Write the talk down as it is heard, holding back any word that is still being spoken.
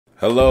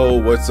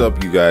Hello, what's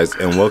up you guys,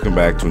 and welcome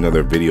back to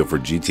another video for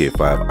GTA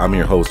 5. I'm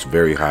your host,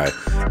 Very High,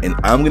 and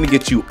I'm gonna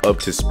get you up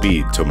to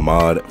speed to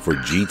mod for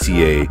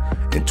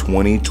GTA in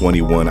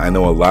 2021. I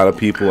know a lot of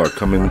people are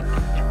coming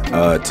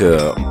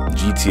to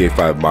GTA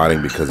 5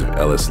 modding because of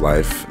Ellis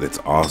Life. That's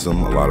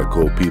awesome. A lot of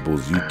cool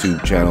people's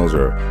YouTube channels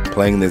are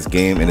playing this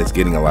game, and it's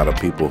getting a lot of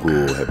people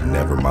who have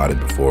never modded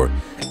before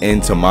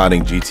into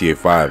modding GTA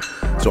 5.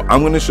 So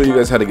I'm going to show you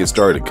guys how to get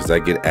started, because I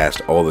get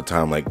asked all the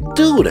time, like,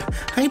 dude,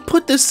 I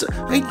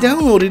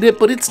downloaded it,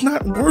 but it's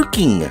not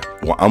working.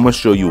 Well, I'm going to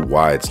show you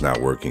why it's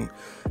not working.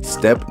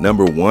 Step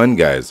number one,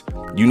 guys,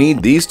 you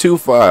need these two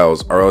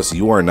files, or else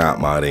you are not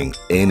modding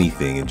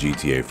anything in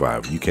GTA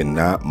 5. You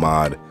cannot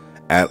mod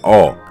at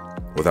all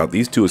without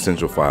these two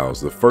essential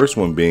files. The first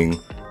one being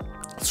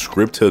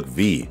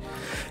ScripthookV.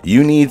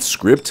 You need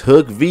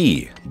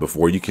ScripthookV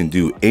before you can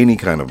do any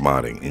kind of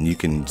modding, and you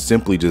can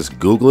simply just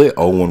Google it,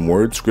 all one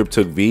word,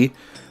 ScripthookV.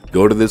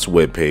 Go to this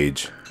web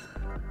page,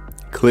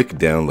 click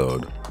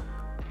download,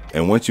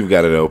 and once you've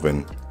got it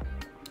open,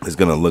 it's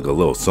gonna look a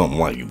little something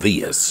like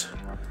this.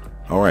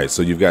 All right,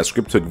 so you've got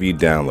ScripthookV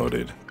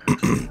downloaded.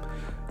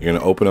 You're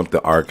gonna open up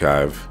the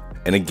archive.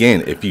 And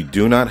again, if you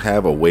do not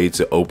have a way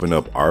to open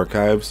up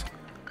archives,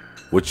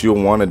 what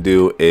you'll want to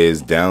do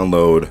is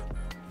download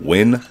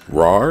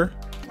WinRAR.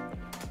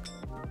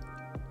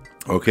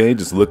 Okay,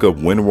 just look up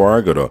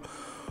WinRAR, go to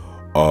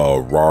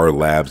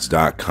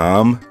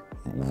rarlabs.com,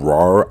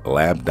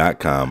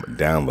 rarlab.com,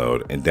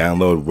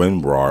 download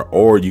WinRAR,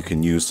 or you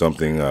can use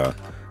something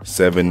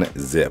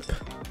 7-zip.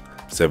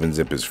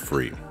 7-zip is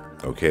free.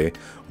 Okay,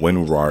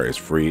 WinRAR is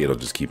free. It'll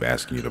just keep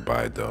asking you to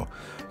buy it though.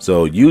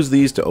 So use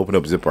these to open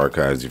up zip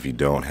archives if you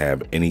don't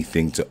have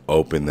anything to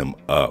open them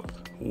up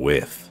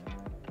with.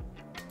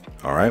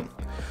 All right,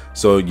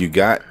 so you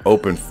got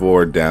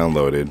Open4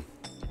 downloaded.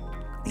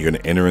 You're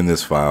gonna enter in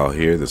this file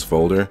here, this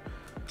folder.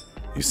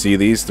 You see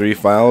these three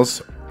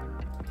files?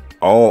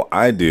 All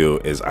I do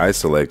is I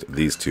select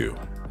these two.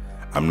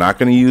 I'm not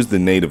gonna use the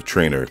native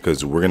trainer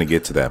because we're gonna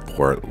get to that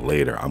part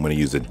later. I'm gonna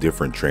use a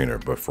different trainer,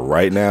 but for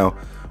right now,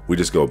 we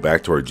just go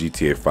back to our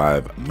GTA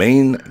 5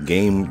 main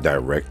game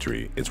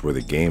directory. It's where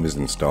the game is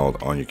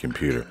installed on your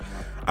computer.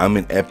 I'm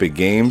in Epic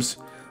Games,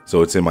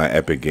 so it's in my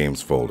Epic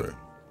Games folder.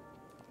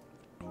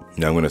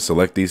 Now I'm going to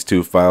select these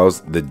two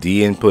files, the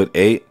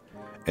dinput8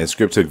 and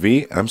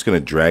ScripthookV. I'm just going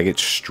to drag it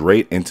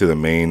straight into the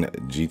main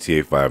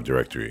GTA 5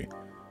 directory.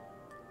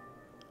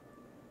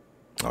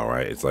 All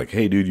right, it's like,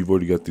 hey dude, you've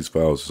already got these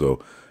files, so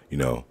you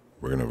know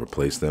we're going to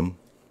replace them.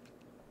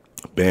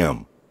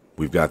 Bam,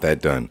 we've got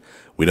that done.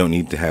 We don't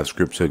need to have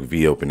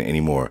ScripthookV open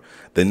anymore.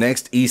 The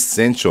next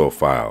essential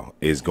file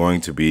is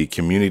going to be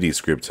community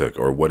ScriptHook,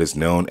 or what is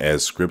known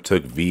as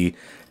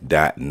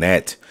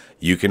ScripthookV.net.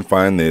 You can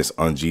find this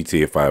on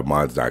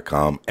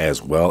GTA5mods.com,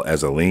 as well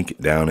as a link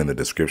down in the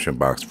description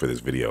box for this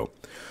video.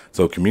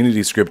 So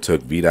community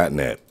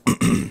ScripthookV.net.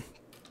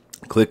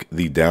 Click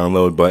the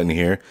download button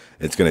here.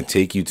 It's going to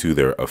take you to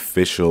their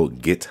official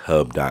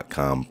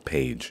github.com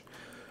page.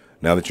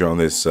 Now that you're on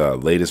this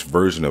latest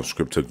version of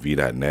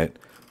ScripthookV.net,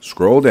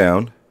 scroll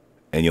down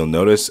and you'll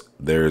notice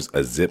there's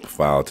a zip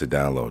file to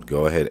download.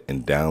 Go ahead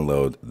and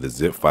download the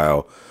zip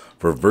file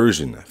for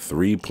version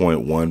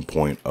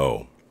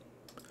 3.1.0.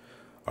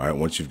 All right,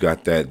 once you've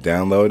got that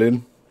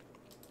downloaded,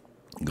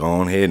 go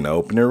on ahead and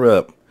open her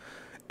up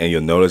and you'll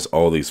notice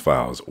all these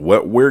files.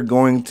 What we're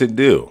going to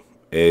do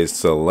is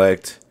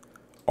select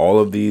all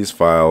of these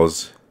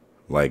files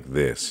like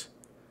this.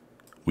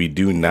 We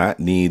do not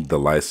need the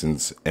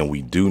license and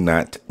we do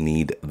not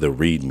need the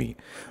README,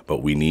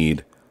 but we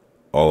need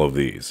all of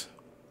these.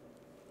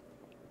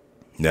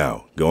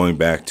 Now, going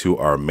back to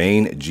our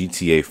main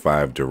GTA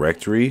 5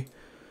 directory,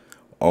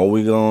 all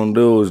we gonna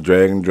do is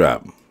drag and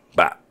drop.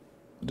 Bop,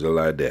 just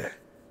like that.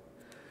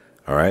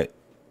 All right,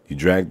 you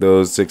drag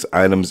those 6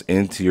 items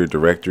into your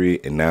directory,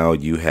 and now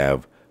you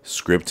have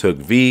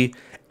ScripthookV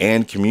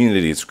and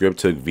community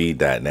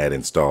ScripthookV.net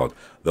installed.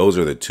 Those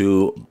are the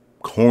two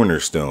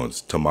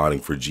cornerstones to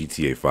modding for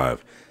GTA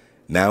 5.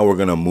 Now we're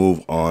gonna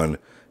move on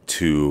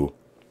to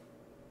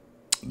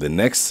the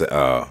next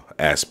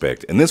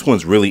aspect, and this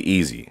one's really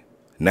easy.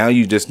 Now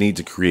you just need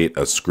to create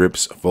a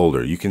scripts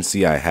folder. You can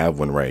see I have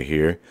one right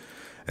here,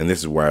 and this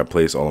is where I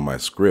place all of my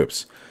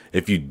scripts.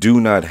 If you do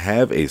not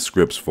have a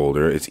scripts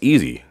folder, it's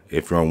easy.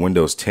 If you're on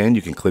Windows 10,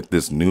 you can click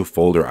this new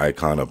folder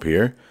icon up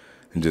here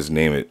and just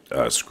name it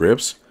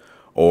scripts,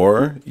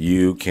 or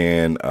you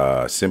can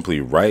simply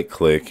right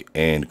click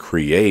and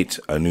create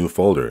a new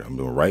folder. I'm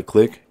doing right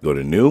click, go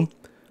to new,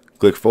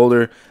 click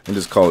folder, and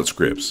just call it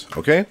scripts.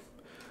 Okay,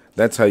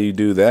 that's how you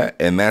do that,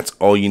 and that's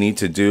all you need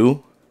to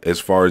do as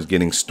far as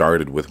getting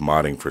started with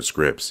modding for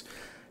scripts.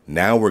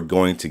 Now we're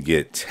going to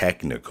get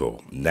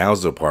technical.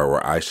 Now's the part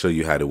where I show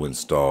you how to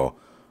install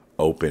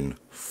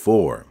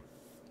Open4.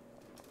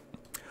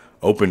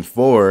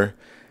 Open4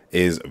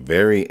 is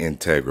very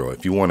integral.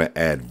 If you want to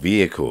add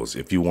vehicles,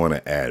 if you want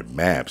to add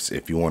maps,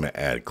 if you want to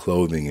add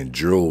clothing and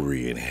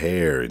jewelry and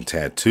hair and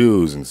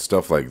tattoos and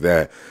stuff like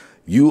that,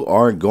 you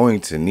are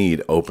going to need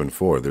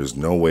Open4. There's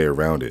no way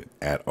around it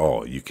at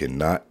all. You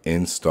cannot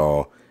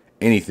install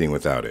anything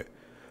without it.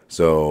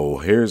 So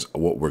here's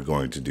what we're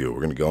going to do. We're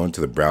going to go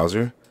into the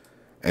browser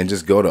and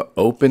just go to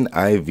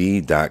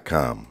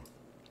OpenIV.com.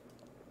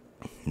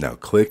 Now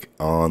click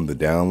on the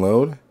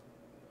download.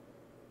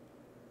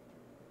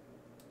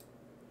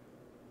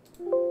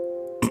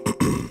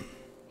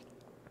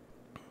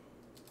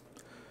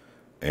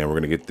 And we're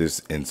going to get this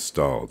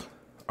installed.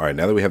 All right,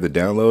 now that we have the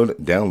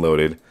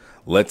downloaded,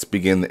 let's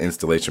begin the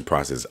installation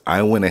process.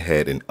 I went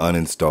ahead and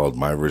uninstalled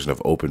my version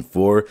of Open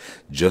 4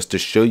 just to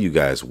show you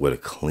guys what a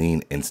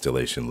clean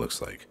installation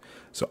looks like.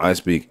 So I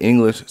speak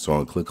English, so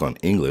I'll click on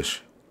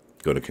English,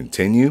 go to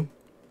continue.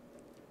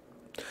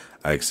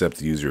 I accept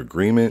the user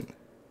agreement.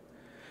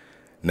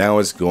 Now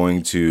it's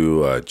going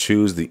to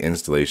choose the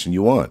installation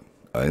you want.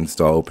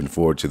 Install Open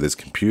 4 to this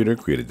computer,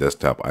 create a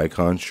desktop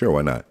icon. Sure,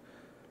 why not?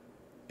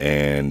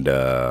 And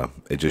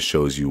it just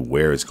shows you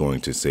where it's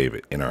going to save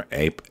it in our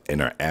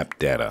app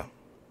data.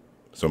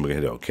 So I'm going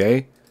to hit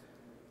OK.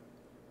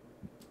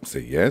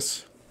 Say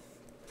yes.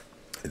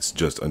 It's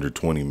just under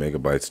 20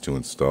 megabytes to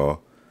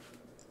install.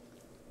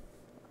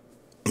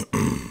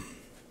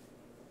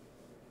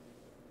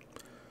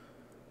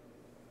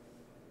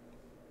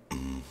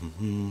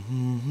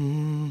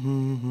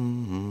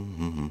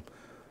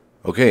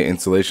 Okay,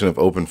 installation of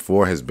Open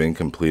 4 has been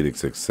completed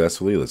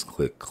successfully. Let's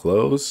click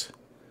close.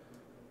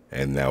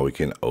 And now we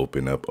can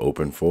open up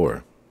Open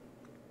 4.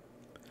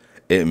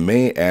 It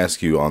may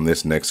ask you on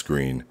this next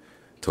screen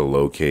to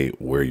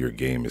locate where your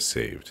game is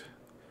saved.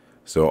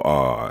 So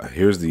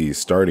here's the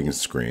starting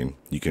screen.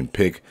 You can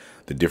pick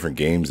the different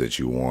games that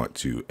you want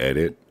to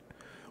edit.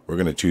 We're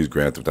going to choose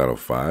Grand Theft Auto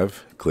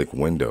 5. Click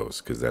Windows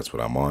because that's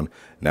what I'm on.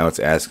 Now it's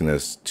asking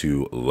us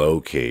to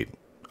locate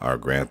our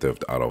Grand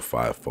Theft Auto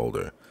 5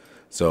 folder.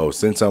 So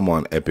since I'm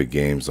on Epic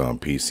Games on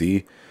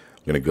PC,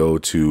 I'm going to go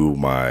to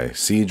my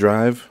C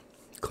drive.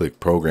 Click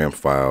Program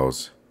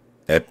Files,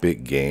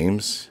 Epic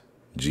Games,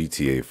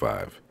 GTA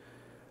 5.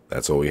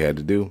 That's all we had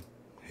to do.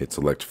 Hit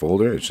Select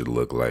Folder. It should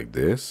look like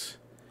this.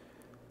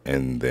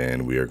 And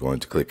then we are going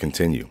to click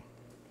Continue.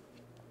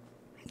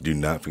 Do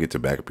not forget to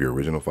back up your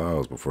original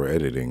files before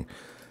editing.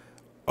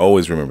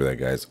 Always remember that,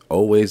 guys.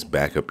 Always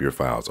back up your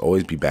files.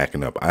 Always be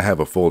backing up. I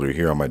have a folder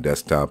here on my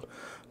desktop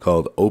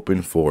called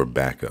Open 4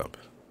 Backup.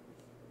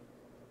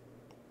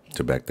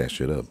 To back that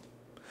shit up.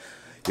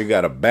 You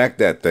gotta back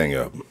that thing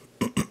up.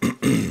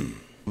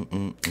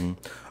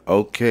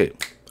 Okay.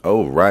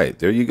 All right.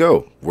 There you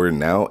go. We're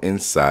now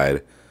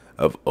inside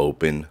of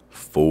Open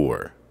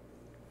 4.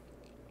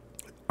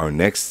 Our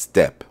next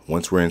step,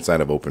 once we're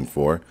inside of Open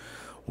 4,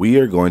 we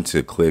are going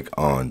to click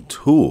on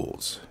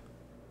Tools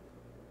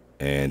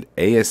and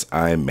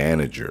ASI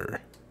Manager.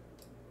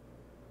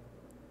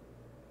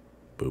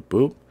 Boop,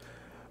 boop.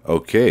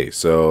 Okay.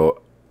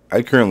 So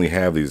I currently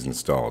have these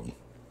installed,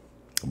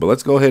 but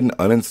let's go ahead and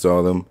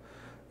uninstall them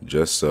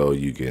just so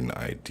you get an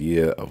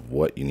idea of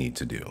what you need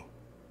to do.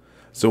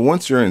 So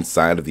once you're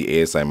inside of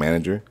the ASI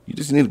Manager, you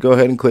just need to go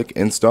ahead and click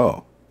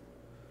Install.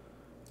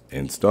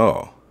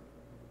 Install.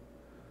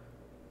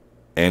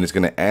 And it's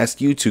going to ask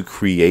you to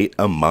create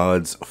a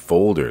mods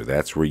folder.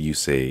 That's where you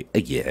say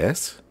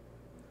yes.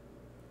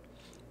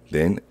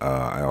 Then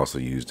I also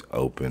used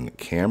Open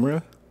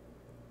Camera.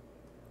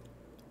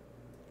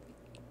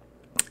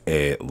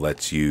 It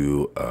lets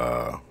you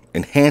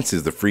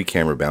enhances the free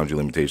camera boundary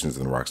limitations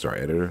in the Rockstar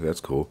editor.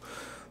 That's cool.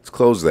 Let's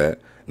close that.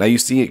 Now you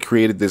see it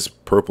created this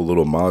purple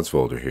little mods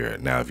folder here.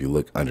 Now if you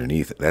look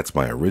underneath, that's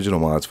my original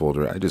mods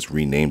folder. I just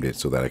renamed it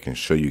so that I can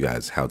show you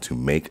guys how to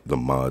make the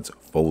mods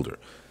folder.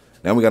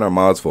 Now we got our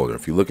mods folder.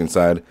 If you look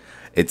inside,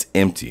 it's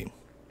empty.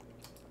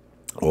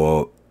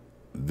 Well,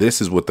 this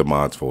is what the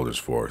mods folder is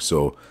for.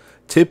 So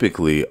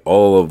typically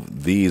all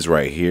of these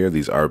right here,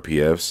 these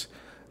RPFs,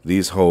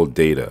 these hold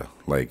data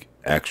like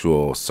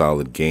actual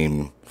solid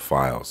game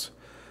files.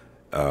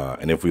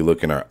 And if we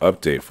look in our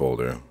update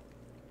folder,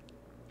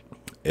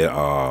 it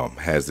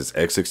has this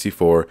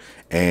x64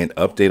 and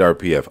update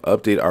RPF.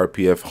 Update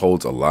RPF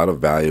holds a lot of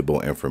valuable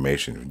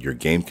information. Your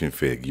game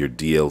config, your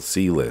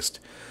DLC list,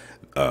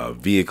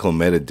 vehicle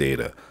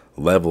metadata,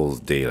 levels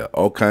data,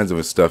 all kinds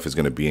of stuff is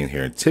going to be in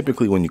here. And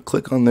typically when you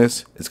click on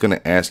this, it's going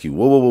to ask you,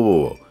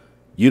 whoa.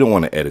 You don't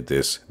want to edit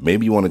this.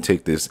 Maybe you want to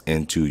take this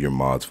into your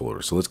mods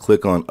folder. So let's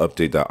click on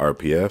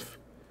update.rpf.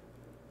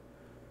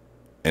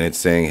 And it's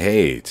saying,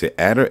 hey, to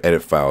add or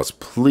edit files,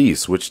 please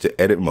switch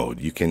to edit mode.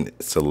 You can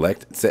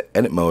select set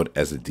edit mode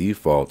as a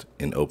default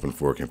in Open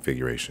 4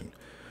 configuration.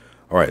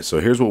 All right, so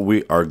here's what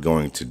we are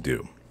going to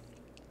do.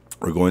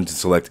 We're going to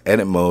select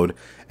edit mode.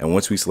 And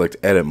once we select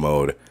edit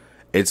mode,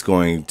 it's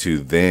going to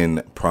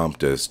then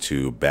prompt us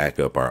to back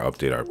up our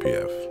update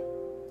RPF.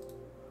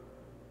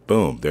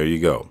 Boom, there you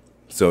go.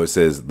 So it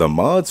says the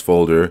mods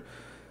folder,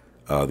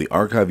 the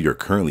archive you're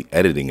currently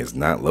editing is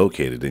not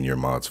located in your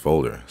mods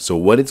folder. So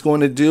what it's going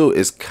to do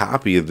is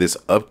copy this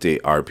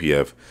update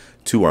RPF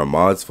to our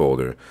mods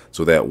folder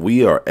so that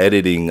we are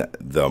editing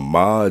the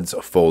mods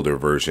folder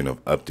version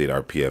of update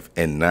RPF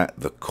and not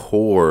the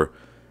core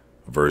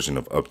version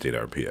of update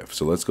RPF.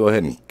 So let's go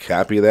ahead and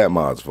copy that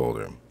mods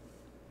folder.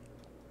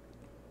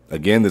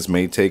 Again, this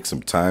may take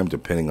some time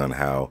depending on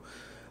how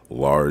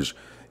large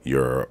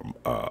your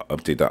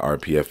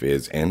update.rpf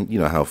is, and you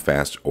know how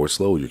fast or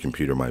slow your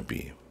computer might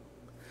be.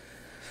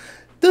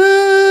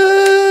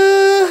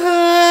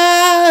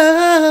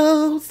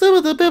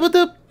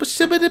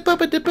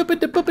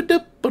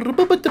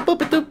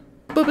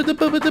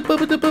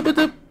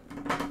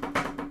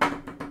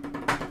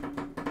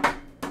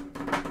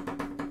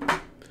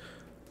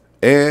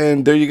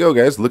 And there you go,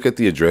 guys. Look at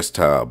the address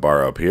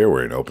bar up here.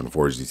 We're in Open4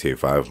 GTA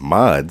 5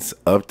 mods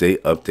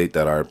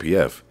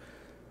update.rpf.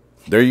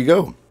 There you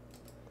go.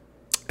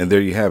 And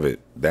there you have it.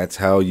 That's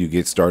how you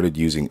get started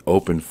using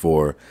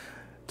Open4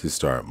 to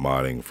start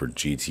modding for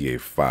GTA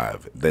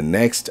 5. The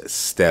next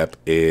step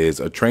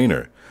is a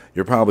trainer.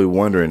 You're probably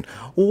wondering,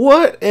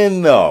 what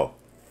in the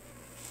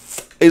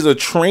is a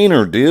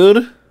trainer,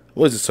 dude?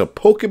 What is this, a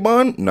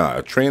Pokemon? Nah,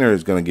 a trainer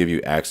is going to give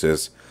you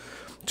access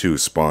to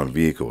spawn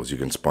vehicles. You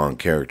can spawn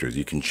characters.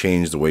 You can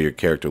change the way your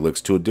character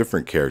looks to a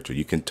different character.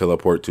 You can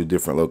teleport to a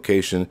different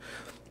location.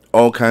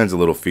 All kinds of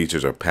little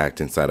features are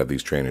packed inside of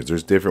these trainers.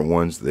 There's different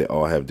ones. They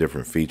all have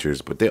different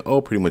features, but they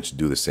all pretty much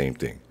do the same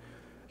thing.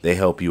 They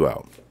help you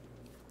out.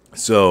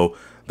 So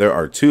there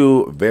are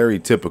two very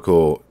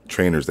typical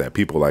trainers that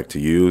people like to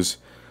use.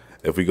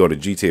 If we go to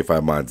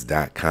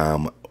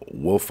GTA5mods.com,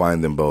 we'll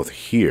find them both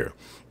here.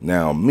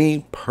 Now,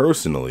 me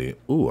personally,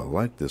 ooh, I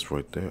like this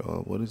right there.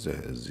 What is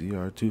that? A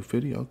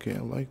ZR250? Okay, I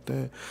like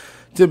that.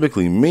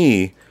 Typically,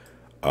 me,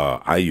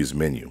 I use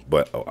Menu,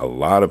 but a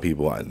lot of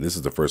people, and this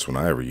is the first one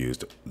I ever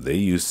used, they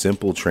use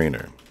Simple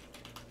Trainer.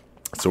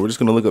 So we're just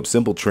going to look up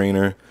Simple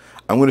Trainer.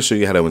 I'm going to show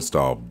you how to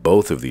install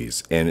both of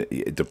these, and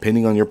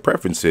depending on your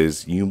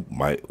preferences, you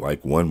might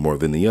like one more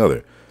than the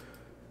other.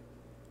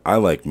 I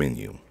like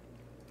Menu,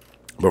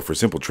 but for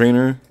Simple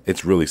Trainer,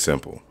 it's really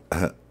simple.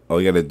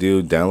 All you got to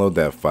do, download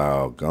that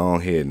file. Go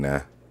ahead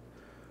now.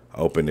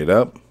 Open it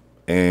up,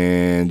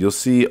 and you'll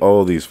see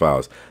all these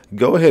files.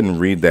 Go ahead and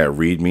read that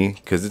README,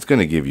 because it's going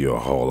to give you a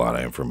whole lot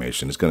of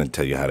information. It's going to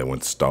tell you how to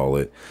install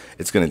it.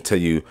 It's going to tell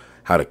you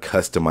how to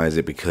customize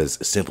it, because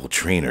Simple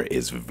Trainer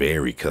is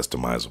very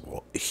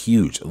customizable.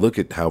 Huge. Look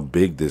at how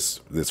big this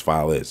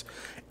file is.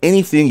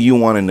 Anything you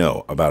want to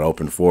know about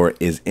Open4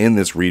 is in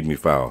this README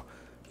file.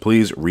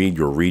 Please read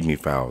your README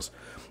files.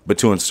 But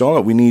to install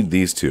it, we need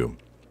these two.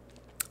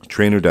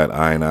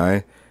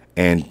 Trainer.ini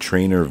and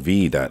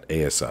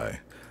trainerv.asi.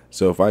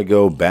 So if I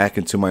go back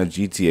into my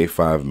GTA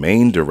 5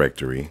 main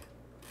directory,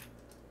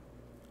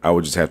 I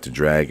would just have to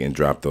drag and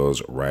drop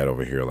those right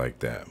over here like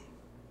that.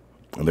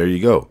 And there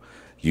you go.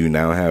 You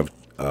now have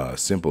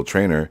Simple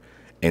Trainer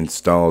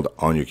installed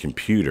on your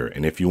computer.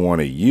 And if you want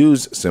to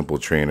use Simple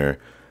Trainer,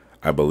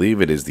 I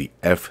believe it is the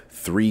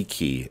F3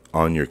 key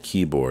on your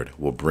keyboard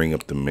will bring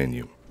up the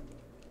menu.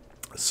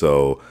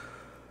 So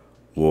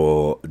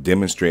we'll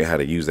demonstrate how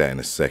to use that in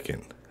a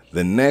second.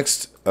 The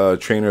next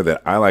trainer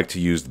that I like to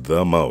use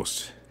the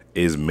most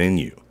is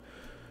Menu.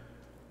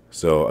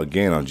 So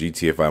again, on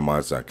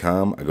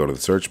GTA5mods.com, I go to the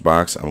search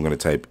box. I'm going to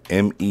type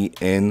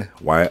MENYOO,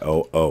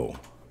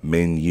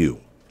 Menu.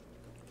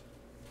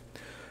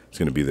 It's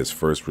going to be this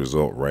first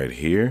result right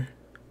here.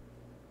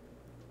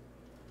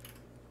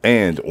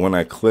 And when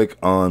I click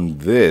on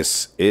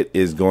this, it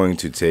is going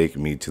to take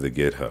me to the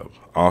GitHub.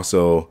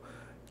 Also,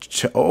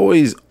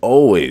 always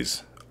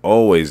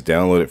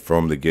download it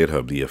from the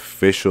GitHub, the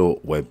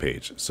official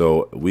webpage.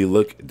 So we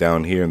look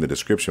down here in the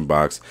description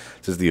box.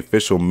 It says the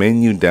official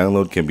Menu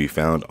download can be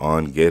found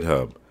on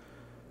GitHub.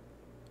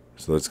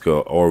 So let's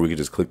go, or we can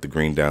just click the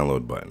green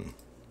download button.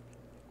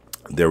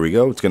 There we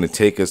go. It's going to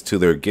take us to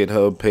their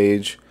GitHub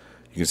page.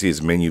 You can see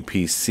it's Menu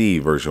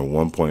PC version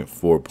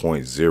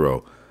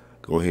 1.4.0.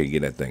 Go ahead and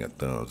get that thing a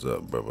thumbs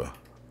up, brother.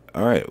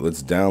 All right,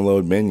 let's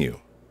download Menu.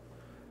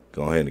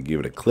 Go ahead and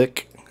give it a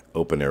click.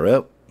 Open her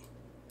up.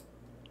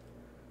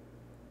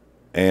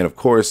 And of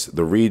course,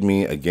 the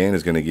README again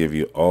is going to give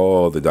you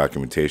all the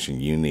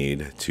documentation you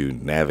need to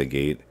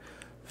navigate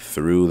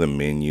through the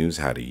menus,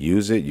 how to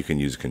use it. You can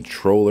use a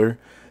controller.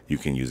 You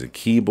can use a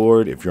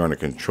keyboard. If you're on a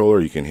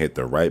controller, you can hit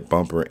the right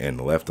bumper and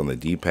left on the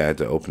D-pad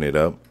to open it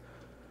up.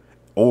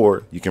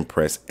 Or you can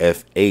press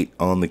F8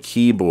 on the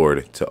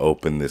keyboard to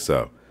open this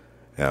up.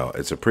 Now,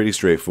 it's a pretty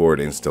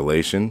straightforward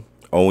installation.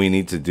 All we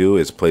need to do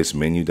is place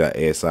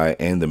menu.asi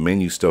and the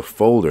menu stuff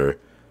folder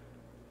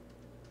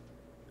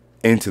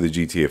into the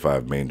GTA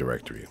 5 main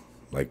directory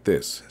like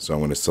this. So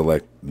I'm going to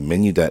select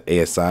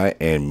menu.asi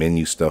and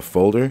menu stuff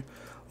folder,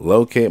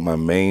 locate my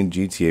main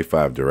GTA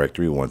 5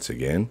 directory once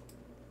again,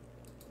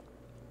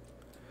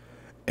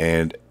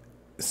 and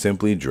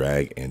simply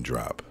drag and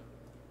drop.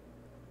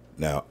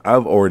 Now,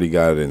 I've already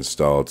got it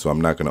installed, so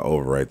I'm not going to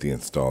overwrite the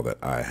install that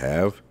I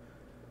have.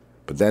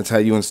 But that's how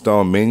you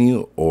install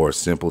Menu or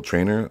Simple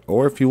Trainer,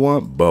 or if you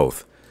want,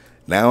 both.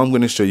 Now I'm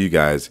going to show you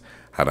guys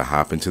how to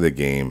hop into the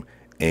game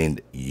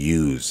and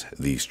use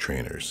these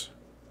trainers.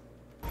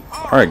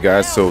 Alright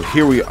guys, so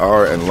here we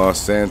are in Los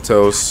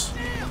Santos.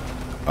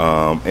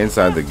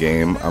 Inside the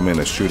game, I'm in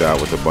a shootout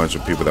with a bunch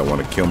of people that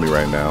want to kill me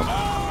right now.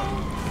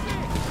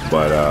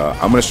 But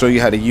I'm going to show you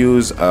how to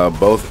use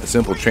both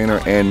Simple Trainer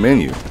and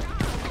Menu.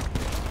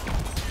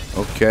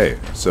 Okay,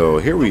 so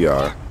here we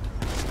are.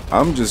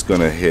 I'm just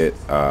gonna hit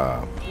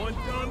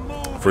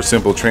for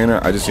simple trainer.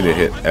 I just need to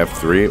hit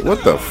F3.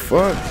 What the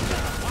fuck?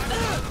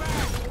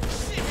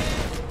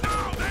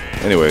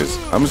 Anyways,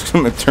 I'm just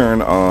gonna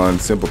turn on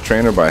simple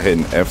trainer by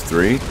hitting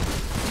F3.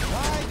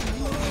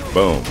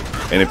 Boom.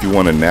 And if you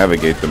want to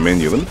navigate the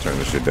menu, let me turn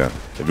this shit down.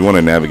 If you want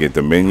to navigate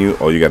the menu,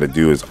 all you got to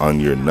do is on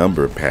your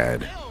number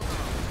pad.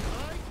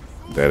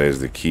 That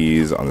is the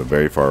keys on the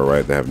very far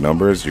right that have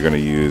numbers. You're going to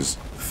use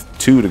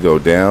 2 to go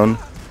down,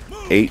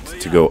 8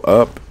 to go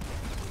up.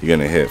 You're going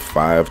to hit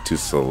 5 to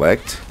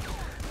select.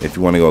 If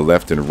you want to go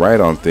left and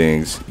right on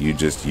things, you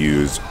just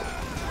use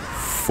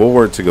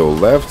 4 to go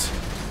left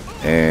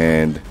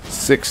and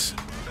 6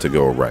 to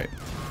go right.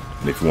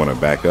 And if you want to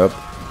back up,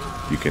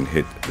 you can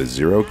hit the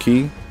 0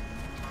 key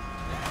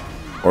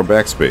or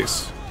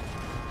backspace.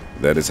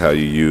 That is how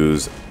you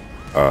use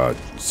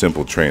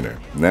simple trainer.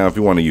 Now if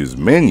you want to use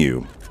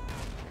menu,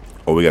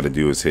 all we got to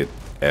do is hit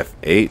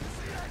F8,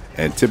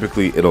 and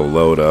typically it'll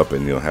load up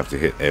and you'll have to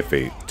hit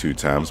F8 2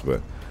 times,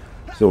 but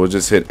so we'll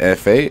just hit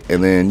F8,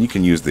 and then you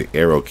can use the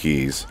arrow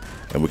keys,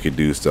 and we could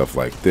do stuff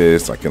like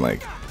this. I can,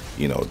 like,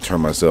 you know,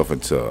 turn myself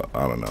into,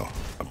 I don't know,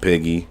 a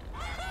piggy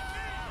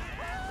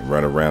and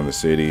run around the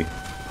city.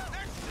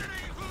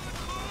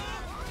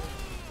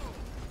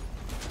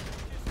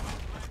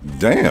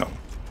 Damn.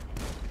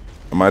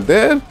 Am I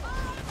dead?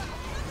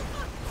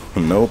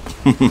 Nope.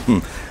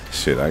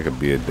 Shit, I could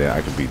be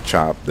I could be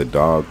Chop, the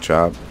dog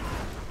Chop.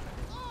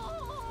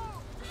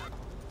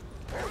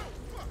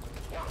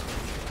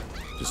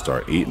 Just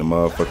start eating the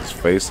motherfucker's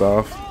face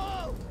off.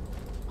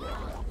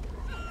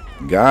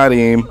 Got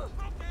him.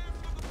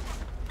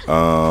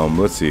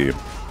 Let's see.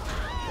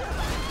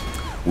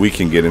 We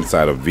can get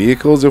inside of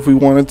vehicles if we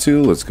wanted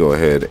to. Let's go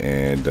ahead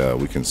and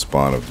we can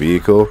spawn a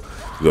vehicle.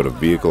 Go to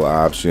vehicle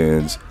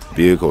options,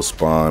 vehicle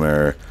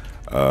spawner.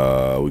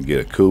 We get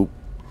a coupe.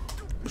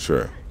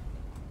 Sure.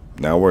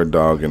 Now we're a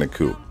dog in a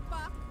coupe.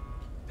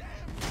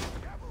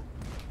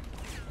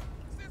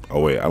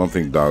 Oh wait, I don't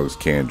think dogs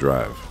can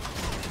drive.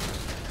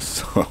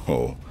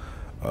 So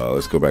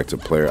let's go back to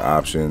player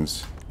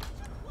options,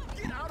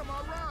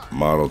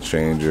 model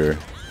changer,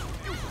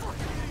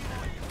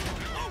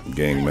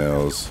 gang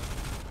mails,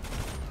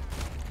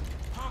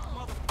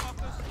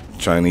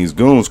 Chinese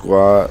goon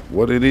squad.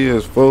 What it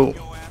is, fool?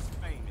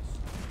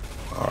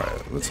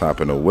 Alright, let's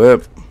hop in a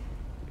whip.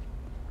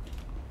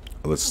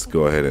 Let's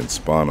go ahead and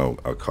spawn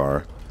a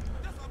car.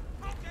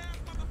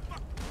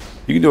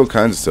 You can do all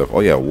kinds of stuff.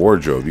 Oh yeah,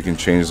 wardrobe. You can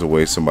change the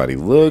way somebody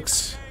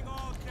looks.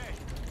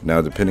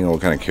 Now, depending on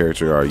what kind of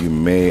character you are, you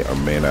may or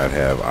may not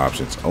have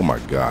options. Oh my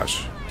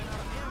gosh.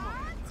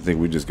 I think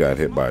we just got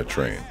hit by a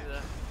train.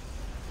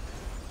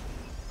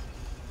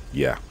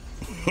 Yeah.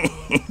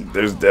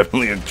 There's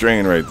definitely a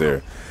train right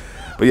there.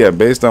 But yeah,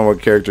 based on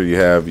what character you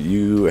have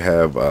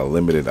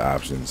limited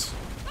options.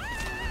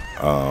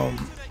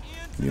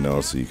 You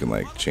know, so you can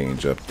like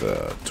change up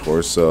the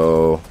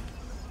torso.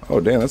 Oh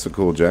damn, that's a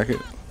cool jacket.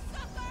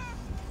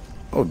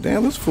 Oh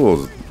damn, this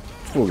fool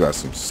got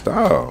some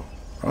style.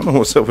 I don't know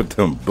what's up with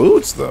them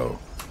boots though.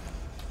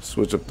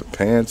 Switch up the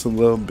pants a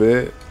little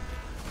bit.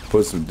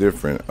 Put some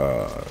different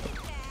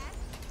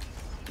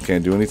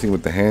can't do anything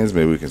with the hands.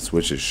 Maybe we can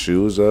switch his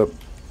shoes up.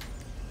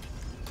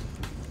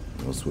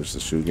 We'll switch the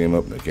shoe game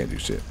up. No, can't do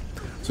shit.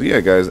 So yeah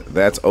guys,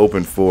 that's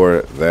open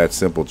for that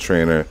simple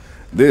trainer.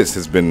 This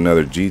has been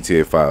another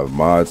GTA 5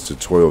 mods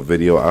tutorial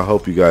video. I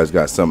hope you guys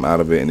got something out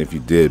of it, and if you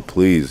did,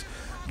 please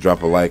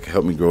drop a like,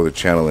 help me grow the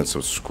channel, and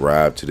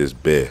subscribe to this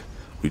bit.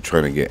 We're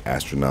trying to get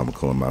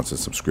astronomical amounts of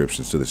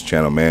subscriptions to this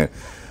channel, man.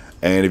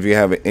 And if you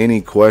have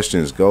any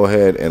questions, go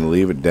ahead and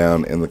leave it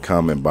down in the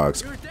comment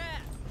box.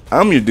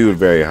 I'm your dude,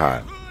 Very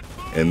High.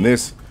 And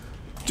this,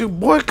 dude,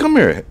 boy, come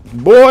here.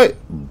 Boy.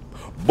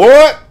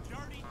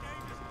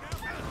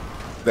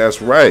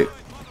 That's right.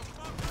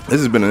 This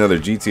has been another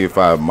GTA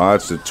 5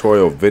 mods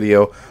tutorial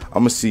video. I'm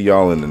going to see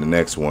y'all in the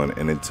next one.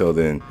 And until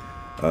then,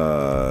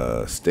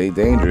 stay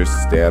dangerous,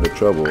 stay out of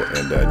trouble,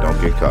 and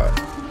don't get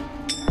caught.